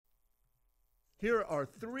Here are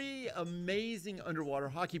 3 amazing underwater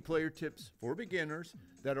hockey player tips for beginners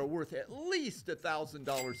that are worth at least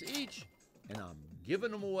 $1,000 each, and I'm giving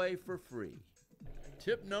them away for free.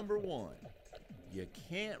 Tip number 1, you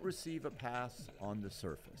can't receive a pass on the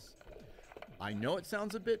surface. I know it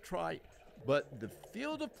sounds a bit trite, but the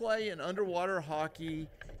field of play in underwater hockey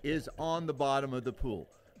is on the bottom of the pool.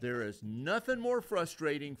 There is nothing more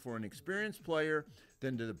frustrating for an experienced player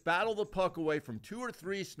than to battle the puck away from 2 or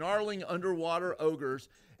 3 snarling underwater ogres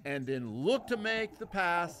and then look to make the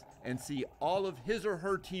pass and see all of his or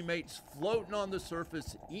her teammates floating on the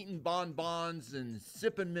surface, eating bonbons and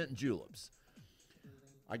sipping mint juleps.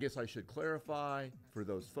 I guess I should clarify for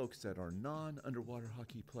those folks that are non-underwater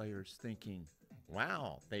hockey players thinking,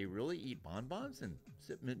 wow, they really eat bonbons and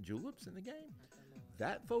sip mint juleps in the game?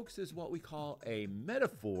 That, folks, is what we call a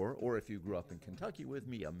metaphor, or if you grew up in Kentucky with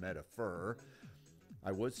me, a metaphor.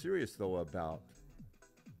 I was serious, though, about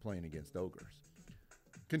playing against ogres.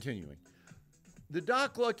 Continuing. The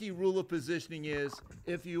Doc Lucky rule of positioning is,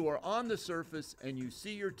 if you are on the surface and you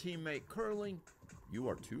see your teammate curling, you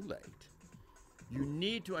are too late. You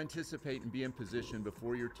need to anticipate and be in position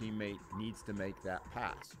before your teammate needs to make that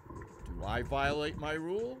pass. Do I violate my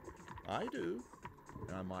rule? I do.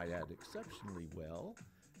 And I might add exceptionally well.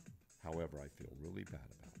 However, I feel really bad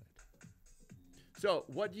about it. So,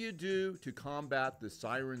 what do you do to combat the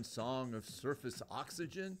siren song of surface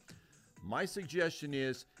oxygen? My suggestion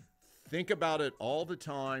is think about it all the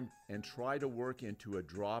time and try to work into a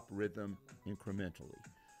drop rhythm incrementally.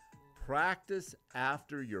 Practice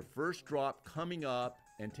after your first drop coming up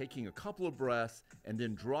and taking a couple of breaths, and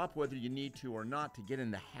then drop whether you need to or not to get in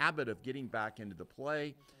the habit of getting back into the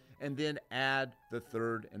play, and then add the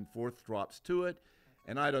 3rd and 4th drops to it.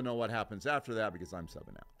 And I don't know what happens after that because I'm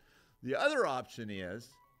subbing out. The other option is,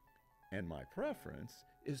 and my preference,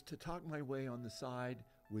 is to talk my way on the side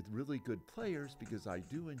with really good players because I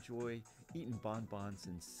do enjoy eating bonbons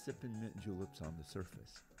and sipping mint juleps on the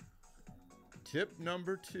surface. Tip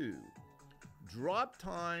number 2, drop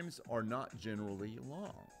times are not generally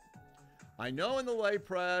long. I know in the lay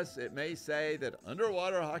press it may say that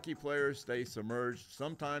underwater hockey players stay submerged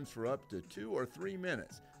sometimes for up to 2 or 3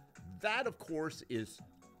 minutes. That, of course, is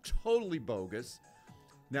totally bogus.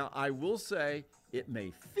 Now, I will say it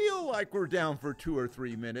may feel like we're down for 2 or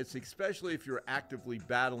 3 minutes, especially if you're actively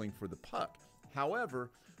battling for the puck.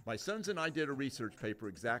 However, my sons and I did a research paper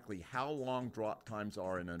exactly how long drop times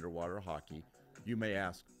are in underwater hockey. You may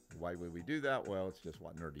ask, why would we do that? Well, it's just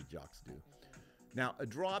what nerdy jocks do. Now, a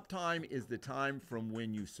drop time is the time from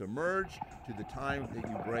when you submerge to the time that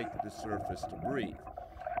you break the surface to breathe.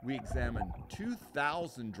 We examined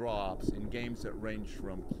 2,000 drops in games that range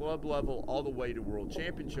from club level all the way to world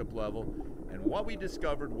championship level, and what we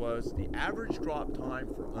discovered was the average drop time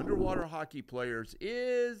for underwater hockey players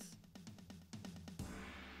is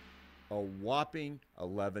a whopping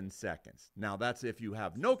 11 seconds. Now, that's if you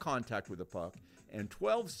have no contact with the puck, and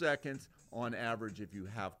 12 seconds on average if you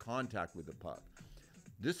have contact with the puck.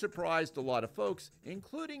 This surprised a lot of folks,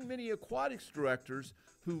 including many aquatics directors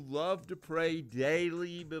who love to pray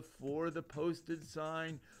daily before the posted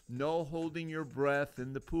sign, no holding your breath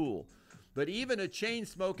in the pool. But even a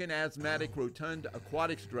chain-smoking asthmatic rotund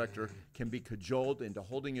aquatics director can be cajoled into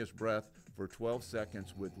holding his breath for 12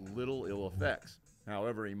 seconds with little ill effects.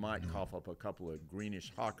 However, he might cough up a couple of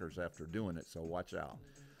greenish hawkers after doing it, so watch out.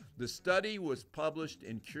 The study was published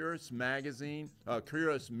in Curious Magazine,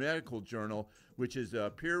 Curious Medical Journal, which is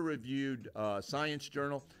a peer-reviewed science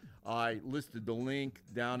journal. I listed the link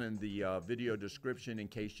down in the video description in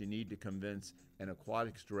case you need to convince an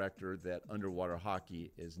aquatics director that underwater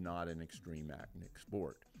hockey is not an extreme active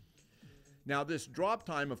sport. Now, this drop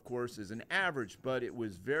time, of course, is an average, but it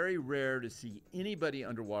was very rare to see anybody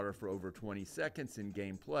underwater for over 20 seconds in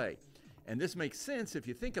game play. And this makes sense if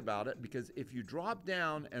you think about it, because if you drop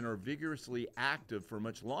down and are vigorously active for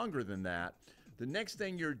much longer than that, the next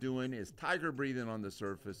thing you're doing is tiger breathing on the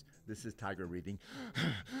surface. This is tiger breathing.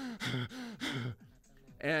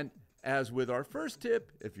 And as with our first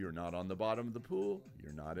tip, if you're not on the bottom of the pool,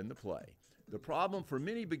 you're not in the play. The problem for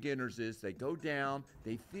many beginners is they go down,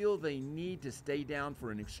 they feel they need to stay down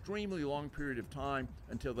for an extremely long period of time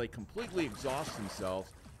until they completely exhaust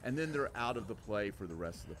themselves, and then they're out of the play for the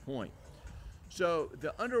rest of the point. So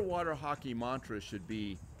the underwater hockey mantra should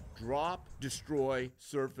be drop, destroy,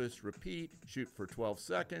 surface, repeat, shoot for 12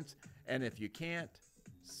 seconds, and if you can't,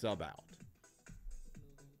 sub out.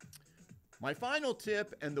 My final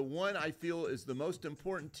tip, and the one I feel is the most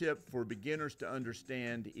important tip for beginners to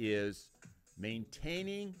understand, is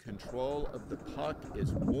maintaining control of the puck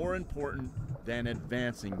is more important than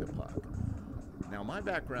advancing the puck. Now, my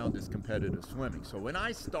background is competitive swimming, so when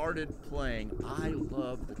I started playing, I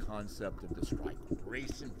loved the concept of the strike,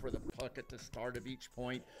 racing for the puck at the start of each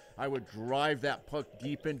point. I would drive that puck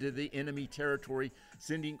deep into the enemy territory,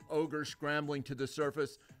 sending ogres scrambling to the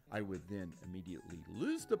surface. I would then immediately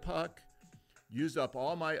lose the puck, use up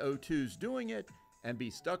all my O2s doing it, and be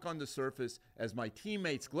stuck on the surface as my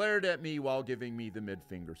teammates glared at me while giving me the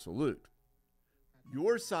mid-finger salute.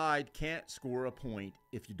 Your side can't score a point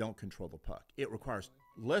if you don't control the puck. It requires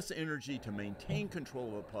less energy to maintain control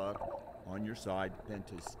of a puck on your side than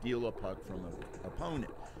to steal a puck from an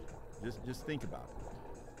opponent. Just think about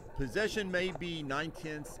it. Possession may be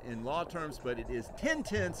 9/10 in law terms, but it is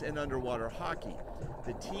 10/10 in underwater hockey.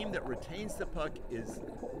 The team that retains the puck is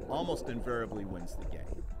almost invariably wins the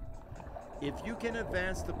game. If you can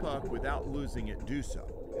advance the puck without losing it, do so.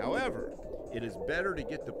 However, it is better to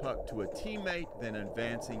get the puck to a teammate than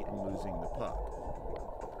advancing and losing the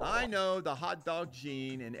puck. I know the hot dog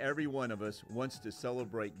gene in every one of us wants to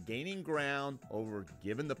celebrate gaining ground over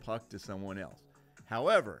giving the puck to someone else.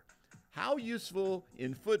 However, how useful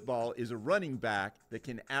in football is a running back that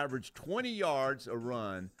can average 20 yards a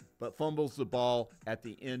run but fumbles the ball at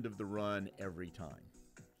the end of the run every time?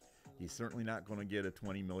 He's certainly not going to get a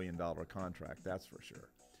 $20 million contract, that's for sure.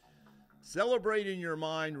 Celebrate in your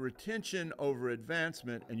mind retention over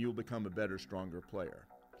advancement, and you'll become a better, stronger player.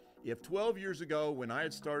 If 12 years ago, when I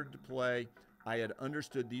had started to play, I had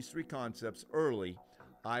understood these three concepts early,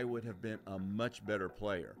 I would have been a much better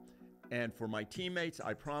player. And for my teammates,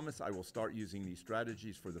 I promise I will start using these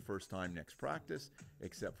strategies for the first time next practice,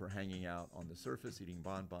 except for hanging out on the surface, eating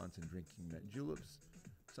bonbons and drinking mint juleps.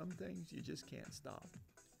 Some things you just can't stop.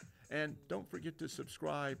 And don't forget to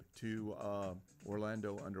subscribe to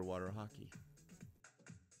Orlando Underwater Hockey.